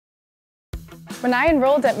When I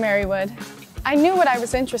enrolled at Marywood, I knew what I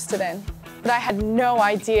was interested in, but I had no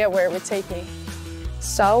idea where it would take me.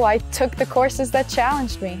 So I took the courses that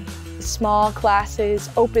challenged me. Small classes,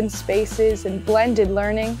 open spaces, and blended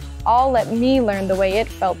learning all let me learn the way it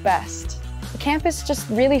felt best. The campus just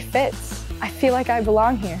really fits. I feel like I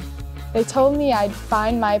belong here. They told me I'd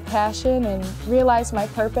find my passion and realize my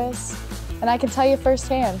purpose, and I can tell you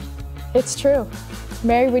firsthand, it's true.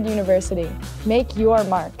 Marywood University, make your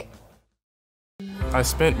mark. I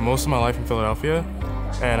spent most of my life in Philadelphia,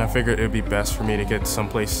 and I figured it would be best for me to get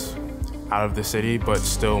someplace out of the city, but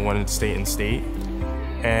still wanted to stay in state.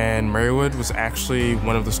 And Marywood was actually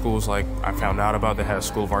one of the schools I found out about that had a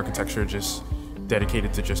school of architecture just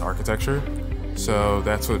dedicated to just architecture. So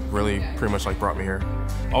that's what really pretty much brought me here.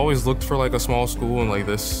 Always looked for a small school, and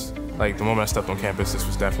this, the moment I stepped on campus, this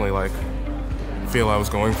was definitely the feel I was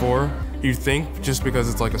going for. You'd think just because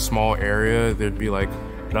it's a small area, there'd be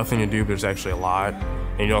nothing to do, but there's actually a lot.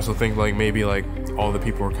 And you also think maybe all the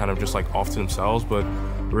people are kind of just off to themselves, but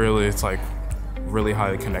really it's really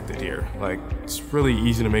highly connected here. It's really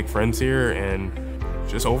easy to make friends here, and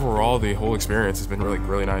just overall the whole experience has been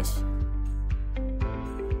really nice.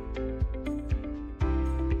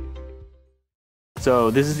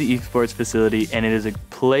 So this is the esports facility, and it is a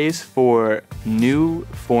place for new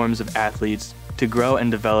forms of athletes to grow and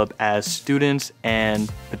develop as students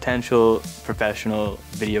and potential professional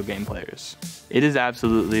video game players. It is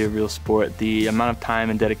absolutely a real sport. The amount of time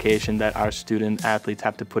and dedication that our student athletes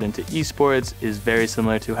have to put into esports is very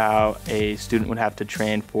similar to how a student would have to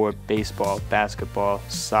train for baseball, basketball,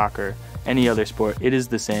 soccer, any other sport. It is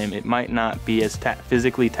the same. It might not be as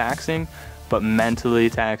physically taxing, but mentally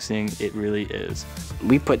taxing, it really is.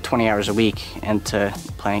 We put 20 hours a week into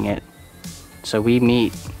playing it. So we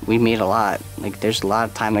meet a lot. There's a lot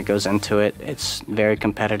of time that goes into it. It's very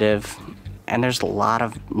competitive, and there's a lot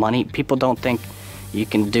of money. People don't think you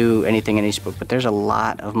can do anything in esports, but there's a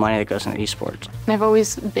lot of money that goes into esports. I've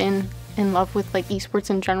always been in love with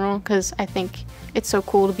esports in general because I think it's so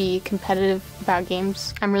cool to be competitive about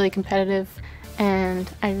games. I'm really competitive, and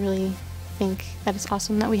I really think that it's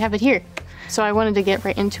awesome that we have it here. So I wanted to get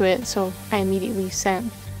right into it, so I immediately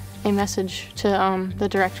sent a message to the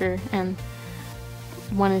director and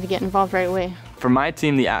wanted to get involved right away. For my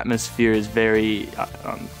team, the atmosphere is very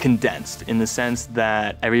condensed in the sense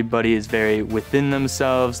that everybody is very within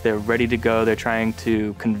themselves, they're ready to go, they're trying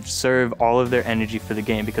to conserve all of their energy for the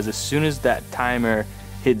game, because as soon as that timer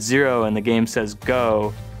hits 0 and the game says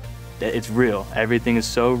go, it's real. Everything is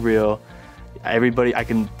so real. Everybody, I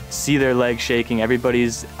can see their legs shaking,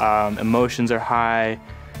 everybody's emotions are high,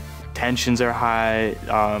 tensions are high,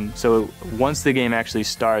 so once the game actually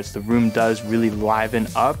starts, the room does really liven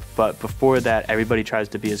up, but before that, everybody tries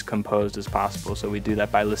to be as composed as possible. So we do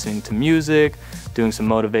that by listening to music, doing some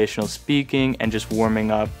motivational speaking, and just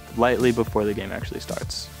warming up lightly before the game actually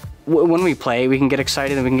starts. When we play, we can get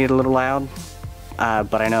excited and we can get a little loud,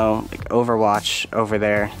 but I know Overwatch over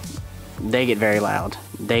there, they get very loud.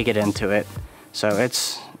 They get into it, so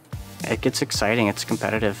it gets exciting, it's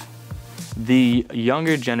competitive. The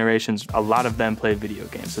younger generations, a lot of them play video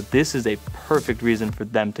games, so this is a perfect reason for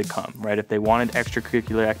them to come, right? If they wanted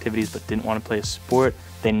extracurricular activities but didn't want to play a sport,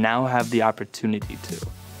 they now have the opportunity to.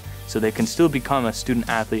 So they can still become a student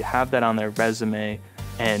athlete, have that on their resume,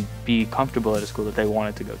 and be comfortable at a school that they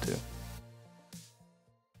wanted to go to.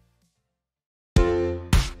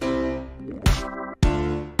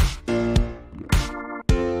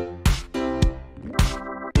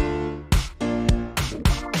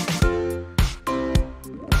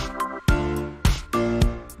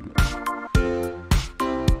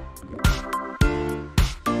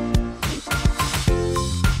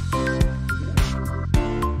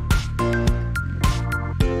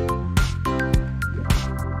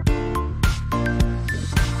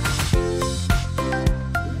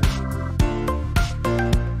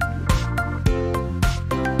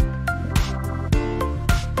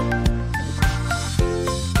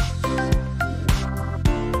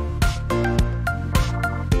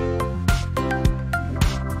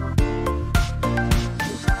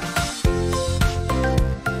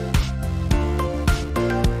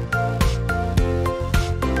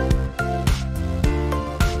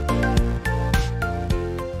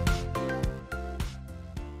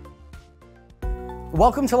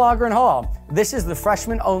 Welcome to Logren Hall. This is the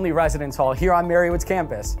freshman-only residence hall here on Marywood's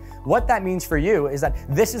campus. What that means for you is that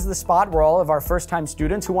this is the spot where all of our first-time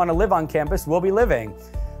students who want to live on campus will be living.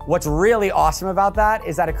 What's really awesome about that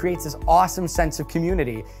is that it creates this awesome sense of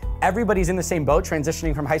community. Everybody's in the same boat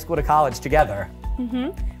transitioning from high school to college together.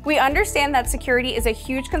 We understand that security is a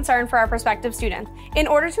huge concern for our prospective students. In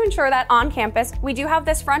order to ensure that on campus, we do have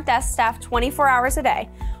this front desk staffed 24 hours a day.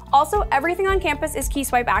 Also, everything on campus is key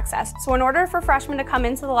swipe access, so in order for freshmen to come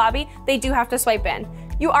into the lobby, they do have to swipe in.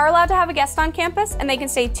 You are allowed to have a guest on campus, and they can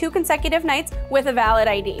stay 2 consecutive nights with a valid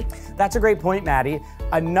ID. That's a great point, Maddie.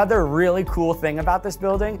 Another really cool thing about this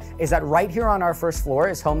building is that right here on our first floor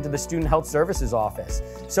is home to the Student Health Services office.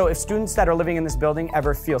 So if students that are living in this building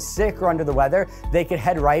ever feel sick or under the weather, they could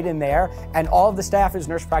head right in there, and all of the staff is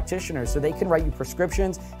nurse practitioners, so they can write you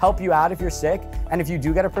prescriptions, help you out if you're sick, and if you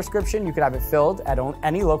do get a prescription, you could have it filled at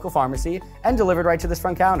any local pharmacy and delivered right to this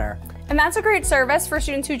front counter. And that's a great service for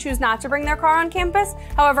students who choose not to bring their car on campus.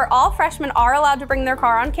 However, all freshmen are allowed to bring their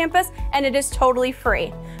car on campus, and it is totally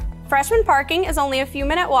free. Freshman parking is only a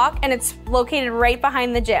few-minute walk, and it's located right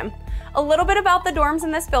behind the gym. A little bit about the dorms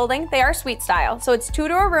in this building: they are suite style, so it's 2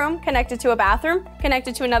 to a room, connected to a bathroom,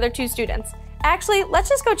 connected to another 2 students. Actually, let's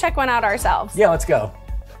just go check one out ourselves. Yeah, let's go.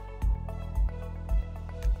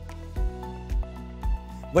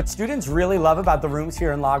 What students really love about the rooms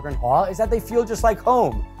here in Loughran Hall is that they feel just like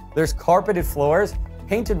home. There's carpeted floors,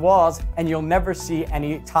 painted walls, and you'll never see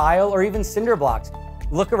any tile or even cinder blocks.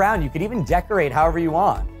 Look around, you could even decorate however you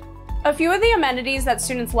want. A few of the amenities that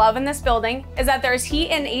students love in this building is that there's heat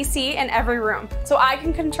and AC in every room, so I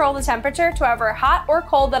can control the temperature to however hot or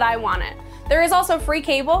cold that I want it. There is also free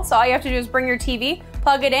cable, so all you have to do is bring your TV,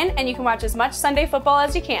 plug it in, and you can watch as much Sunday football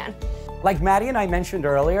as you can. Like Maddie and I mentioned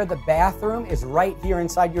earlier, the bathroom is right here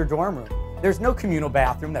inside your dorm room. There's no communal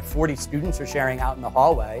bathroom that 40 students are sharing out in the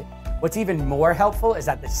hallway. What's even more helpful is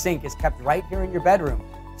that the sink is kept right here in your bedroom.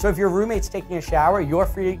 So if your roommate's taking a shower, you're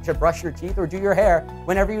free to brush your teeth or do your hair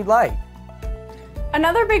whenever you'd like.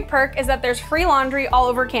 Another big perk is that there's free laundry all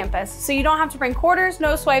over campus, so you don't have to bring quarters,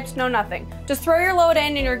 no swipes, no nothing. Just throw your load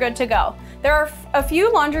in and you're good to go. There are a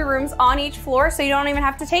few laundry rooms on each floor, so you don't even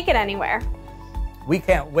have to take it anywhere. We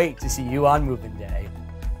can't wait to see you on moving day.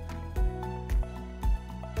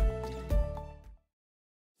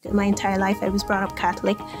 My entire life I was brought up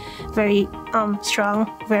Catholic, very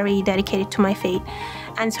strong, very dedicated to my faith.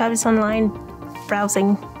 And so I was online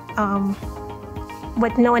browsing,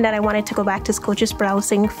 with knowing that I wanted to go back to school, just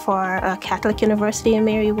browsing for a Catholic university in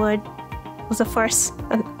Marywood. It was the first,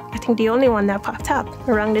 I think the only one that popped up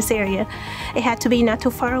around this area. It had to be not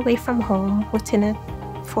too far away from home, within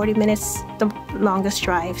 40 minutes, the longest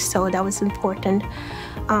drive, so that was important.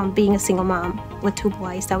 Being a single mom with 2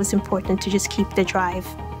 boys, that was important to just keep the drive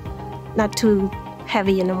not too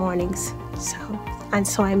heavy in the mornings.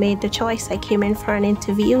 So I made the choice. I came in for an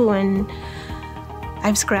interview and I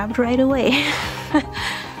was grabbed right away.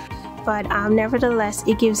 But nevertheless,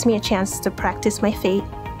 it gives me a chance to practice my faith,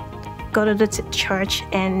 go to the church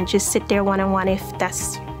and just sit there one-on-one if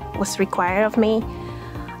that's what's required of me.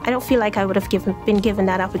 I don't feel like I would have been given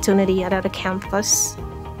that opportunity at other campus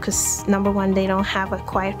because, number one, they don't have a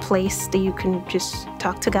quiet place that you can just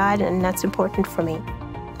talk to God, and that's important for me.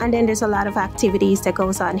 And then there's a lot of activities that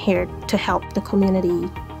goes on here to help the community,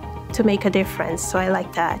 to make a difference, so I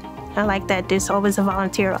like that. I like that there's always a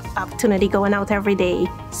volunteer opportunity going out every day.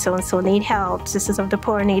 So-and-so need help, Sisters of the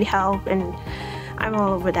Poor need help, and I'm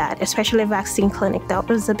all over that, especially vaccine clinic. That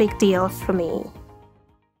was a big deal for me.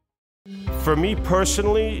 For me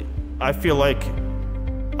personally, I feel like,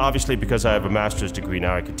 obviously because I have a master's degree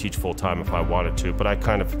now, I could teach full-time if I wanted to, but I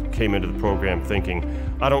kind of came into the program thinking,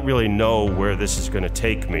 I don't really know where this is going to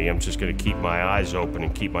take me. I'm just going to keep my eyes open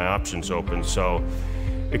and keep my options open. So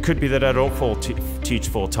it could be that I don't teach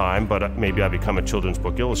full-time, but maybe I become a children's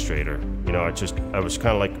book illustrator. You know, I was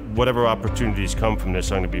kind of like, whatever opportunities come from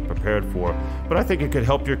this, I'm going to be prepared for. But I think it could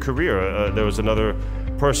help your career. There was another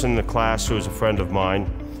person in the class who was a friend of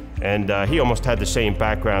mine, and he almost had the same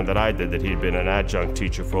background that I did, that he'd been an adjunct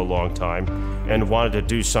teacher for a long time and wanted to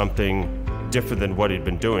do something different than what he'd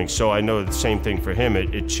been doing. So I know the same thing for him.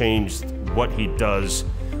 It changed what he does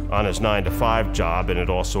on his 9-to-5 job, and it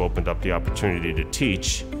also opened up the opportunity to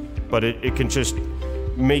teach. But it can just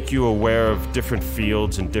make you aware of different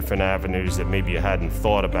fields and different avenues that maybe you hadn't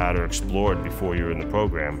thought about or explored before you were in the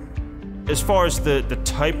program. As far as the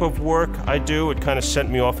type of work I do, it kind of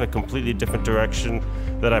sent me off in a completely different direction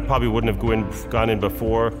that I probably wouldn't have gone in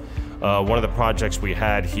before. One of the projects we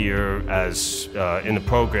had here as in the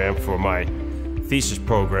program for my thesis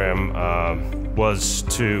program was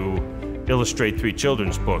to illustrate 3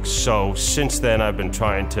 children's books. So since then I've been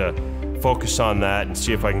trying to focus on that and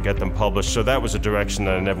see if I can get them published. So that was a direction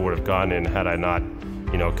that I never would have gone in had I not,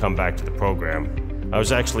 come back to the program. I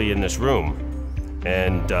was actually in this room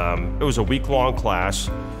And it was a week-long class,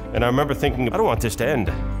 and I remember thinking, I don't want this to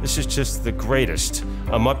end. This is just the greatest.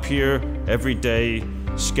 I'm up here every day,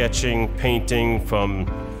 sketching, painting from,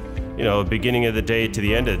 the beginning of the day to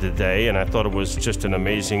the end of the day, and I thought it was just an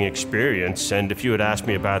amazing experience. And if you had asked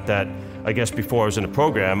me about that, I guess before I was in the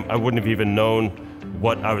program, I wouldn't have even known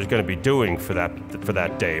what I was going to be doing for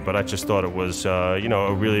that day. But I just thought it was, a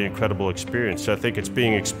really incredible experience. So I think it's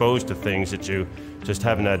being exposed to things that you just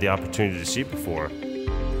haven't had the opportunity to see before.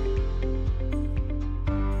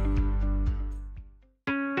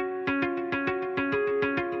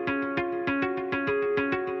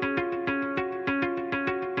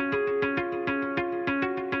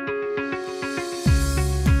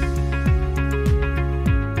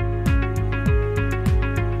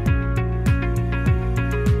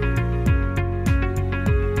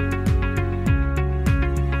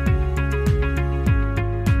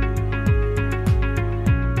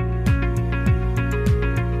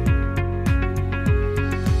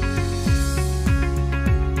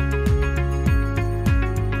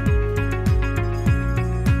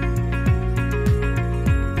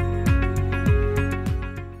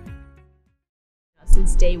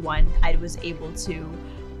 Since day one, I was able to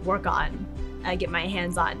work on, get my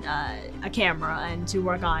hands on a camera and to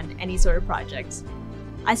work on any sort of project.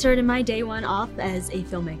 I started my day one off as a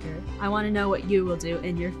filmmaker. I want to know what you will do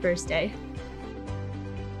in your first day.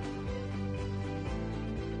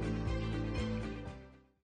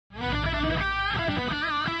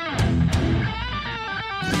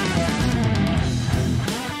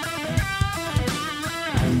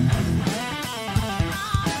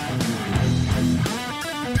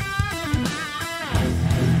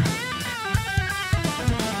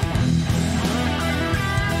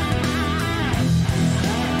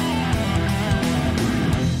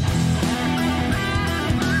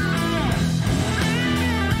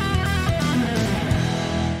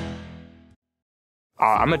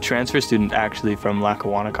 I'm a transfer student actually from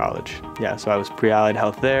Lackawanna College. Yeah, so I was pre-allied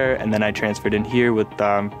health there, and then I transferred in here with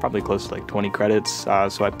probably close to like 20 credits.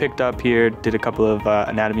 So I picked up here, did a couple of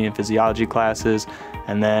anatomy and physiology classes,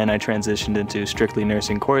 and then I transitioned into strictly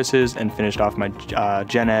nursing courses and finished off my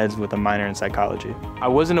gen eds with a minor in psychology. I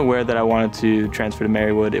wasn't aware that I wanted to transfer to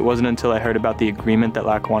Marywood. It wasn't until I heard about the agreement that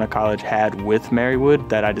Lackawanna College had with Marywood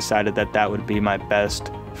that I decided that that would be my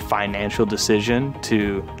best financial decision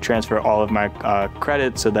to transfer all of my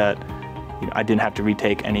credits so that I didn't have to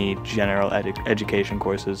retake any general education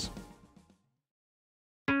courses.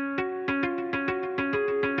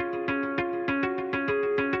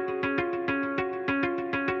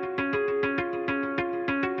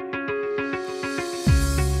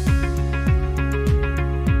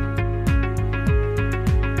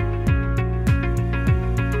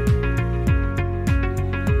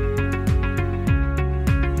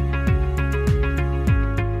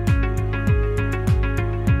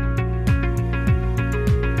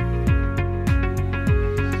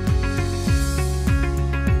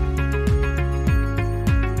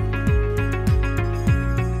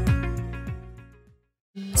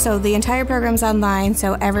 So the entire program's online,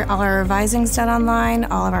 so all our revising's done online,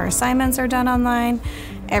 all of our assignments are done online,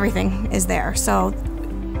 everything is there. So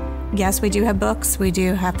yes, we do have books, we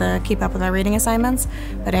do have to keep up with our reading assignments,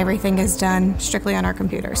 but everything is done strictly on our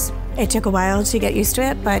computers. It took a while to get used to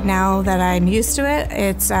it, but now that I'm used to it,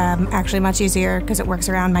 it's actually much easier because it works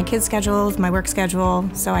around my kids' schedules, my work schedule,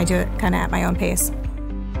 so I do it kind of at my own pace.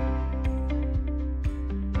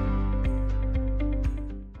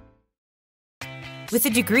 With a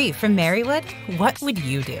degree from Marywood, what would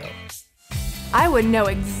you do? I would know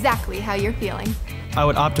exactly how you're feeling. I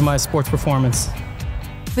would optimize sports performance.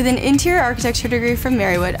 With an interior architecture degree from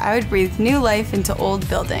Marywood, I would breathe new life into old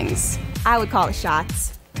buildings. I would call the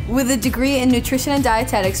shots. With a degree in nutrition and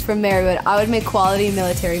dietetics from Marywood, I would make quality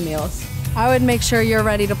military meals. I would make sure you're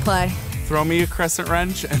ready to play. Throw me a crescent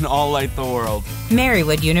wrench and I'll light the world.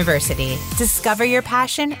 Marywood University. Discover your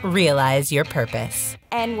passion, realize your purpose.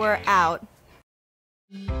 And we're out.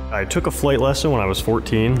 I took a flight lesson when I was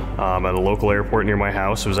 14 at a local airport near my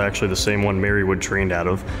house. It was actually the same one Marywood trained out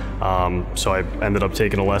of. So I ended up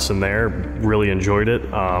taking a lesson there, really enjoyed it,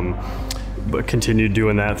 but continued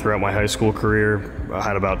doing that throughout my high school career. I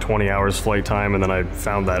had about 20 hours flight time, and then I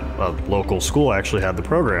found that a local school actually had the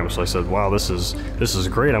program. So I said, wow, this is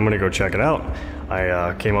great, I'm gonna go check it out.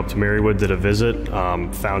 I came up to Marywood, did a visit,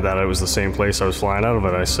 found out it was the same place I was flying out of,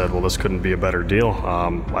 and I said, well, this couldn't be a better deal.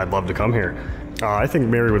 I'd love to come here. I think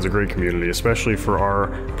Marywood's a great community, especially for our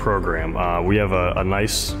program. We have a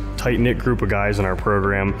nice, tight-knit group of guys in our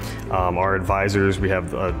program. Our advisors, we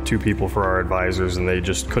have 2 people for our advisors, and they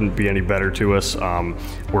just couldn't be any better to us.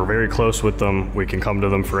 We're very close with them. We can come to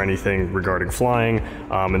them for anything regarding flying,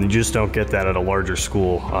 and you just don't get that at a larger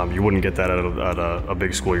school. You wouldn't get that at a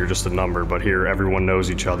big school. You're just a number, but here everyone knows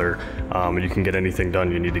each other, and you can get anything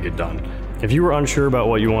done you need to get done. If you were unsure about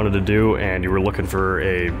what you wanted to do and you were looking for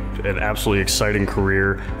an absolutely exciting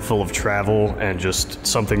career full of travel and just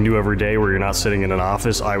something new every day where you're not sitting in an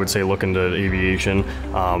office, I would say look into aviation.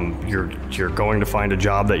 You're going to find a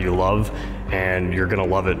job that you love, and you're going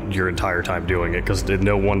to love it your entire time doing it, because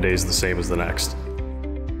no one day is the same as the next.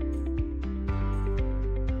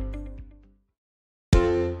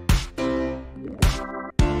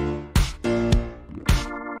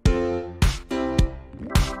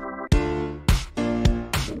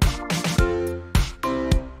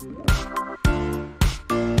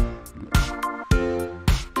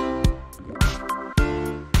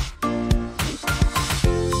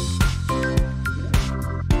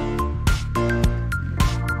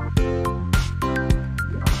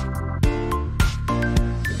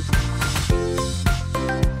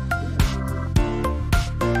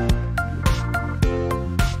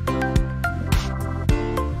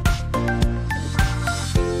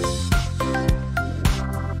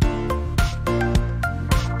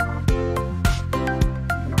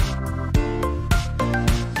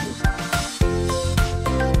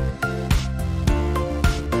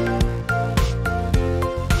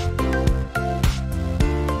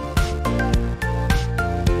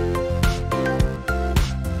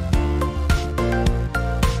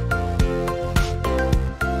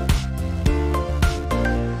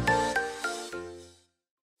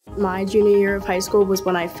 My junior year of high school was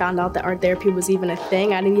when I found out that art therapy was even a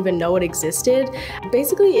thing. I didn't even know it existed.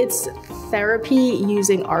 Basically, it's therapy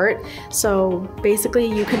using art. So basically,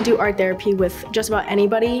 you can do art therapy with just about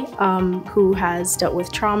anybody who has dealt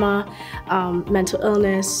with trauma, mental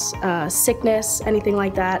illness, sickness, anything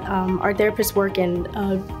like that. Art therapists work in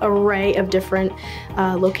an array of different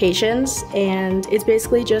locations, and it's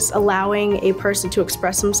basically just allowing a person to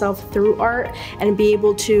express themselves through art and be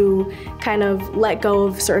able to kind of let go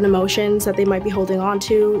of certain emotions that they might be holding on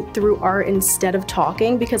to through art instead of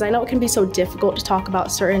talking, because I know it can be so difficult to talk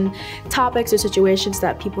about certain topics or situations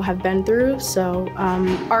that people have been through. So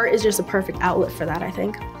art is just a perfect outlet for that, I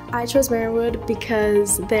think. I chose Marywood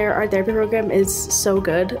because their art therapy program is so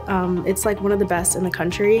good. It's like one of the best in the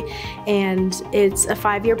country, and it's a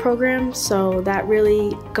 5-year program, so that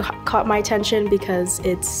really caught my attention because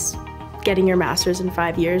it's getting your master's in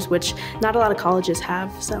 5 years, which not a lot of colleges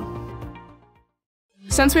have. So.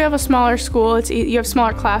 Since we have a smaller school, you have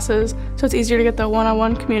smaller classes, so it's easier to get the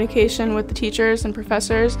one-on-one communication with the teachers and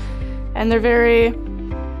professors, and they're very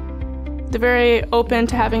open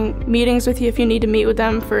to having meetings with you if you need to meet with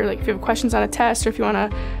them for, like, if you have questions on a test or if you want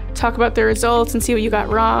to talk about their results and see what you got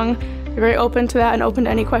wrong. They're very open to that and open to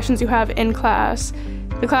any questions you have in class.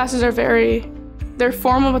 The classes are they're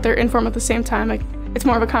formal, but they're informal at the same time. Like, it's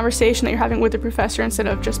more of a conversation that you're having with the professor instead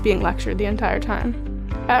of just being lectured the entire time.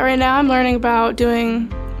 Right now I'm learning about doing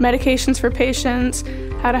medications for patients,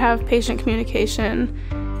 how to have patient communication.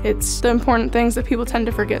 It's the important things that people tend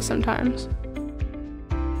to forget sometimes.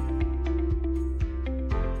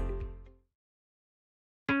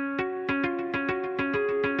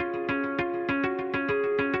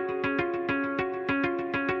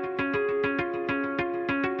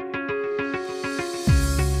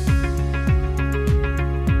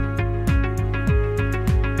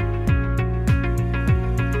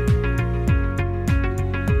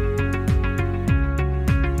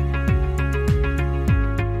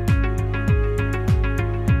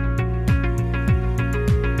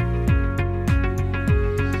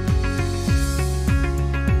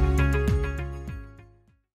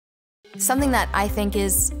 Something that I think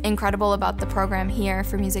is incredible about the program here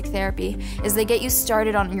for music therapy is they get you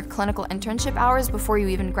started on your clinical internship hours before you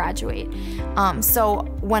even graduate. So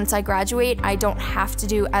once I graduate, I don't have to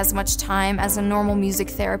do as much time as a normal music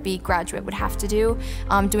therapy graduate would have to do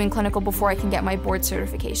doing clinical before I can get my board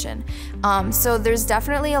certification. So there's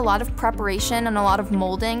definitely a lot of preparation and a lot of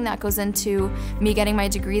molding that goes into me getting my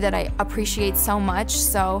degree that I appreciate so much.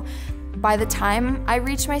 So by the time I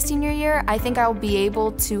reach my senior year, I think I'll be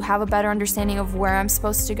able to have a better understanding of where I'm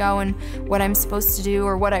supposed to go and what I'm supposed to do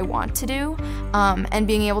or what I want to do, and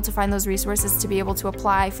being able to find those resources to be able to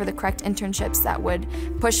apply for the correct internships that would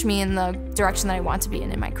push me in the direction that I want to be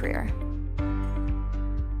in my career.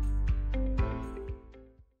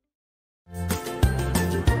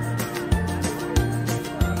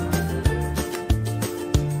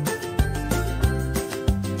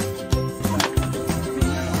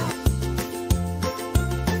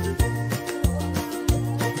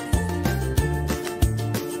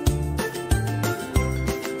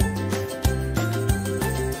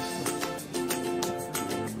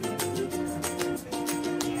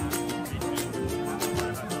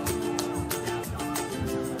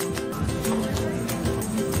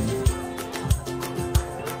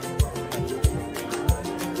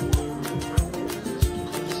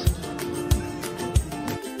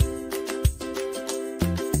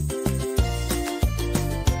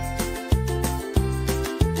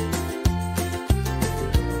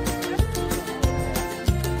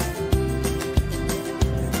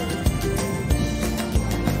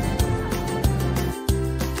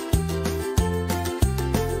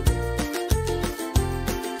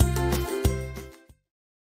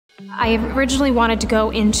 I originally wanted to go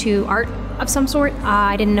into art of some sort.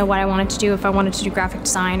 I didn't know what I wanted to do, if I wanted to do graphic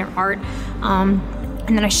design or art.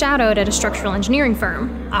 And then I shadowed at a structural engineering firm,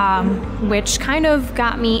 which kind of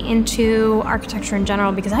got me into architecture in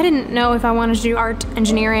general because I didn't know if I wanted to do art,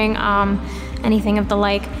 engineering, anything of the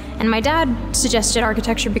like. And my dad suggested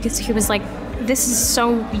architecture because he was like, this is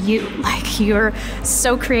so you, like you're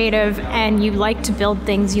so creative and you like to build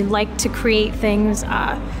things, you like to create things.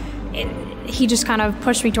 He just kind of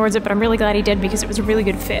pushed me towards it, but I'm really glad he did because it was a really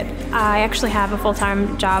good fit. I actually have a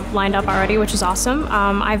full-time job lined up already, which is awesome.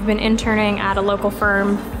 I've been interning at a local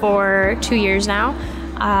firm for 2 years now,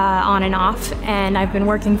 on and off, and I've been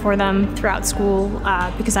working for them throughout school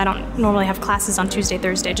because I don't normally have classes on Tuesday,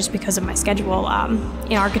 Thursday, just because of my schedule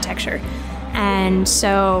in architecture. And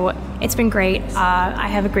so it's been great. I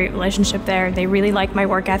have a great relationship there. They really like my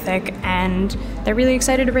work ethic, and they're really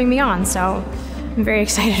excited to bring me on, so I'm very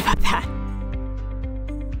excited about that.